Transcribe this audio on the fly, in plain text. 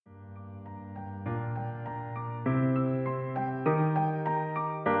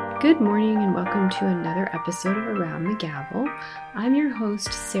Good morning and welcome to another episode of Around the Gavel. I'm your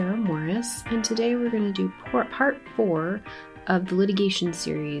host, Sarah Morris, and today we're going to do part 4 of the litigation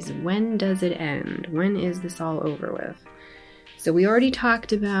series, When Does It End? When is this all over with? So we already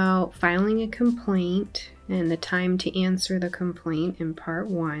talked about filing a complaint and the time to answer the complaint in part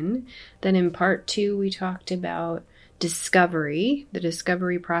 1. Then in part 2, we talked about discovery, the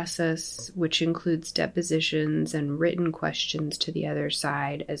discovery process, which includes depositions and written questions to the other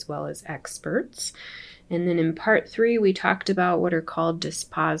side, as well as experts. And then in part 3, we talked about what are called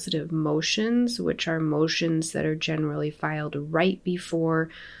dispositive motions, which are motions that are generally filed right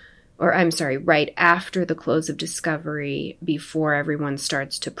after the close of discovery, before everyone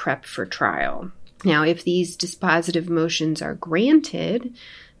starts to prep for trial. Now, if these dispositive motions are granted,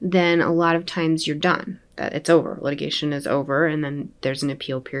 then a lot of times you're done. That it's over. Litigation is over, and then there's an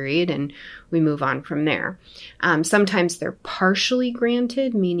appeal period, and we move on from there. Sometimes they're partially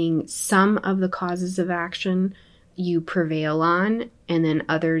granted, meaning some of the causes of action you prevail on, and then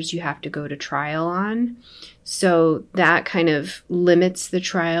others you have to go to trial on. So that kind of limits the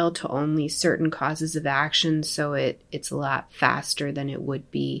trial to only certain causes of action, so it's a lot faster than it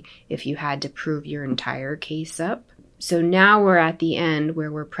would be if you had to prove your entire case up. So now we're at the end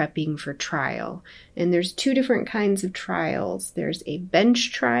where we're prepping for trial. And there's 2 different kinds of trials. There's a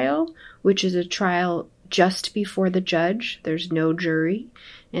bench trial, which is a trial just before the judge. There's no jury.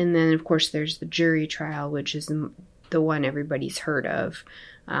 And then, of course, there's the jury trial, which is the one everybody's heard of,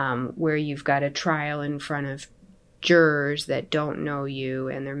 where you've got a trial in front of jurors that don't know you,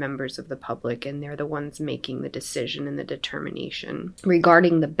 and they're members of the public, and they're the ones making the decision and the determination.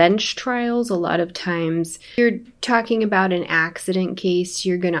 Regarding the bench trials, a lot of times you're talking about an accident case,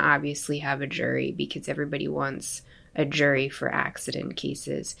 you're going to obviously have a jury because everybody wants a jury for accident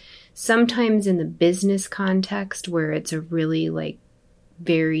cases. Sometimes in the business context where it's a really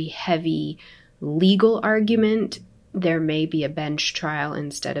very heavy legal argument, there may be a bench trial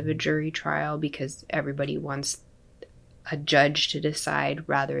instead of a jury trial because everybody wants a judge to decide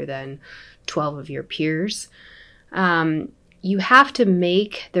rather than 12 of your peers. You have to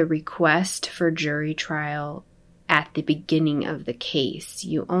make the request for jury trial at the beginning of the case.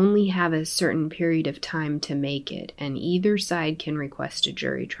 You only have a certain period of time to make it, and either side can request a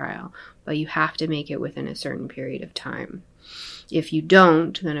jury trial, but you have to make it within a certain period of time. If you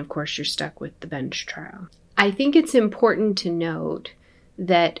don't, then of course you're stuck with the bench trial. I think it's important to note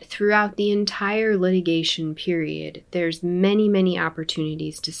that throughout the entire litigation period, there's many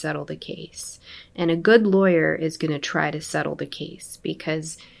opportunities to settle the case. And a good lawyer is going to try to settle the case,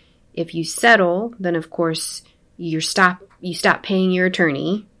 because if you settle, then of course you stop paying your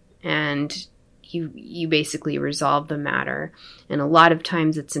attorney, and you basically resolve the matter. And a lot of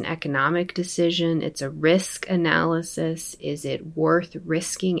times it's an economic decision. It's a risk analysis. Is it worth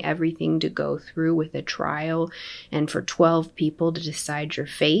risking everything to go through with a trial and for 12 people to decide your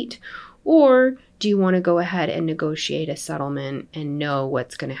fate? Or do you want to go ahead and negotiate a settlement and know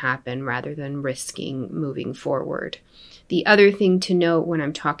what's going to happen rather than risking moving forward? The other thing to note when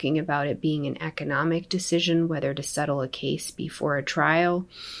I'm talking about it being an economic decision, whether to settle a case before a trial,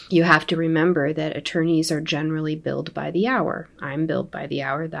 you have to remember that attorneys are generally billed by the hour. I'm billed by the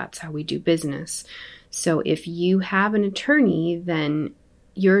hour. That's how we do business. So if you have an attorney, then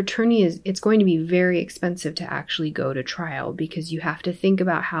your attorney it's going to be very expensive to actually go to trial, because you have to think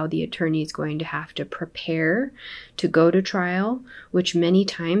about how the attorney is going to have to prepare to go to trial, which many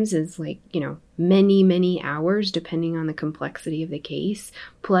times is many hours depending on the complexity of the case.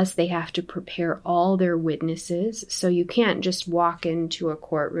 Plus they have to prepare all their witnesses. So you can't just walk into a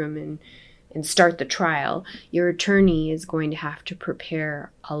courtroom and start the trial. Your attorney is going to have to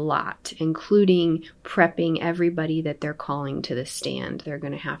prepare a lot, including prepping everybody that they're calling to the stand. They're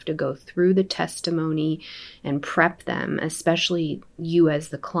going to have to go through the testimony and prep them, especially you as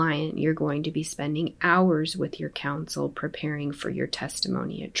the client. You're going to be spending hours with your counsel preparing for your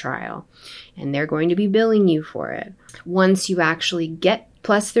testimony at trial, and they're going to be billing you for it. Once you actually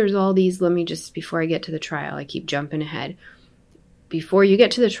plus there's all these, before I get to the trial, I keep jumping ahead. Before you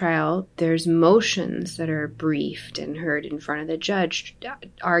get to the trial, there's motions that are briefed and heard in front of the judge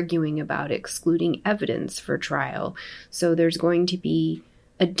arguing about excluding evidence for trial. So there's going to be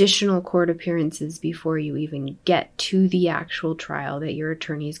additional court appearances before you even get to the actual trial that your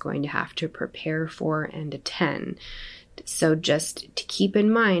attorney is going to have to prepare for and attend. So just to keep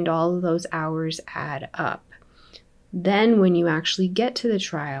in mind, all of those hours add up. Then when you actually get to the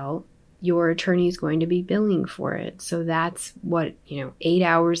trial, your attorney is going to be billing for it. So that's 8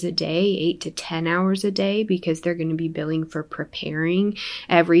 hours a day, 8 to 10 hours a day, because they're going to be billing for preparing.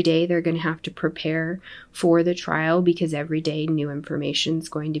 Every day they're going to have to prepare for the trial, because every day new information is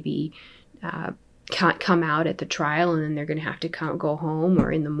going to be come out at the trial, and then they're going to have to go home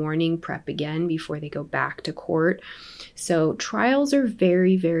or in the morning prep again before they go back to court. So trials are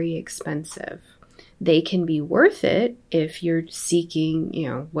very, very expensive. They can be worth it if you're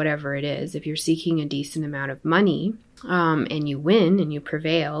seeking, whatever it is. If you're seeking a decent amount of money, and you win and you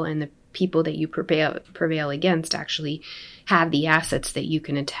prevail, and the people that you prevail against actually have the assets that you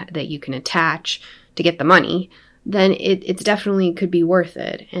can attach to get the money, then it's definitely could be worth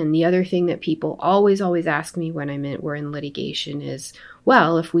it. And the other thing that people always ask me when we're in litigation is,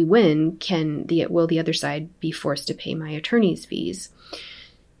 well, if we win, will the other side be forced to pay my attorney's fees?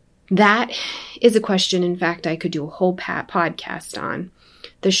 That is a question, in fact, I could do a whole podcast on.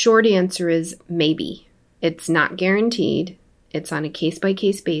 The short answer is maybe. It's not guaranteed. It's on a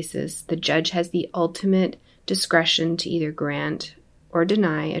case-by-case basis. The judge has the ultimate discretion to either grant or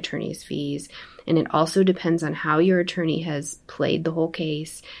deny attorney's fees. And it also depends on how your attorney has played the whole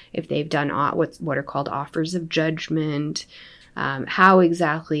case, if they've done what are called offers of judgment, how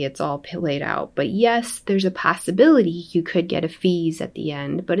exactly it's all laid out. But yes, there's a possibility you could get a fees at the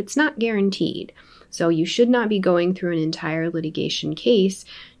end, but it's not guaranteed. So you should not be going through an entire litigation case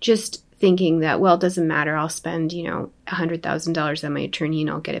just thinking that, well, it doesn't matter, I'll spend, $100,000 on my attorney and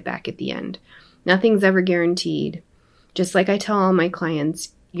I'll get it back at the end. Nothing's ever guaranteed. Just like I tell all my clients,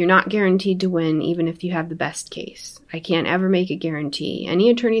 you're not guaranteed to win even if you have the best case. I can't ever make a guarantee. Any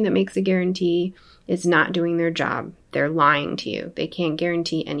attorney that makes a guarantee is not doing their job. They're lying to you. They can't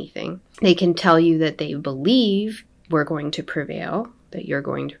guarantee anything. They can tell you that they believe we're going to prevail, that you're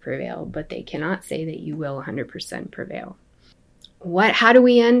going to prevail, but they cannot say that you will 100% prevail. How do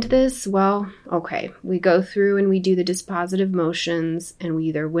we end this? Well, okay, we go through and we do the dispositive motions, and we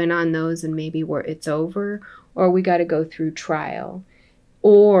either win on those and maybe it's over, or we got to go through trial.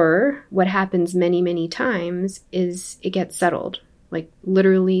 Or what happens many, many times is it gets settled, like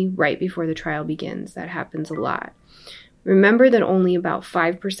literally right before the trial begins. That happens a lot. Remember that only about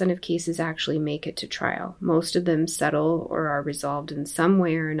 5% of cases actually make it to trial. Most of them settle or are resolved in some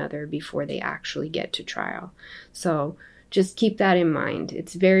way or another before they actually get to trial. So just keep that in mind.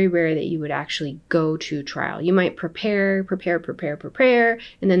 It's very rare that you would actually go to trial. You might prepare,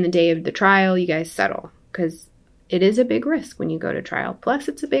 and then the day of the trial, you guys settle, because it is a big risk when you go to trial. Plus,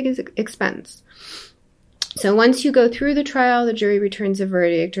 it's a big expense. So once you go through the trial, the jury returns a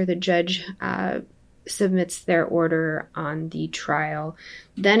verdict, or the judge submits their order on the trial.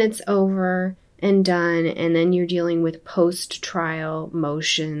 Then it's over and done, and then you're dealing with post-trial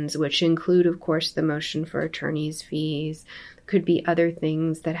motions, which include, of course, the motion for attorney's fees. Could be other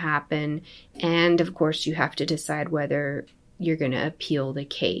things that happen. And, of course, you have to decide whether you're going to appeal the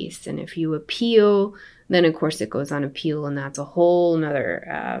case. And if you appeal, then, of course, it goes on appeal, and that's a whole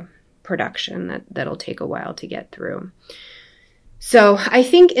nother production that'll take a while to get through. So I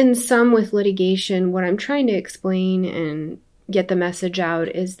think in sum with litigation, what I'm trying to explain and get the message out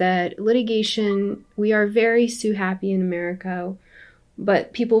is that litigation, we are very sue happy in America,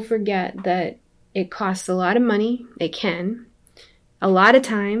 but people forget that it costs a lot of money. It can, a lot of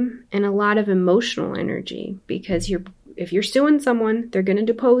time, and a lot of emotional energy, because if you're suing someone, they're going to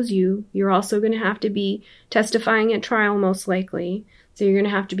depose you. You're also going to have to be testifying at trial, most likely. So you're going to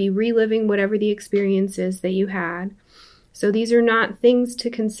have to be reliving whatever the experience is that you had. So these are not things to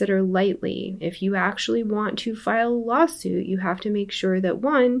consider lightly. If you actually want to file a lawsuit, you have to make sure that,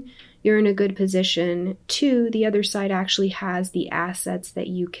 1, you're in a good position. 2, the other side actually has the assets that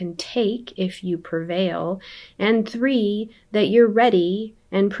you can take if you prevail. And 3, that you're ready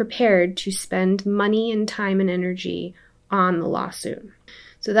and prepared to spend money and time and energy on the lawsuit.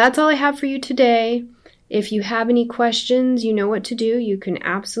 So that's all I have for you today. If you have any questions, you know what to do. You can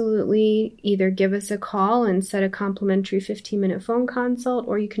absolutely either give us a call and set a complimentary 15-minute phone consult,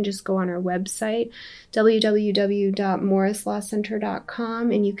 or you can just go on our website,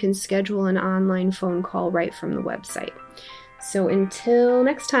 www.morrislawcenter.com, and you can schedule an online phone call right from the website. So until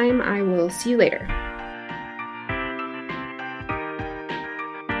next time, I will see you later.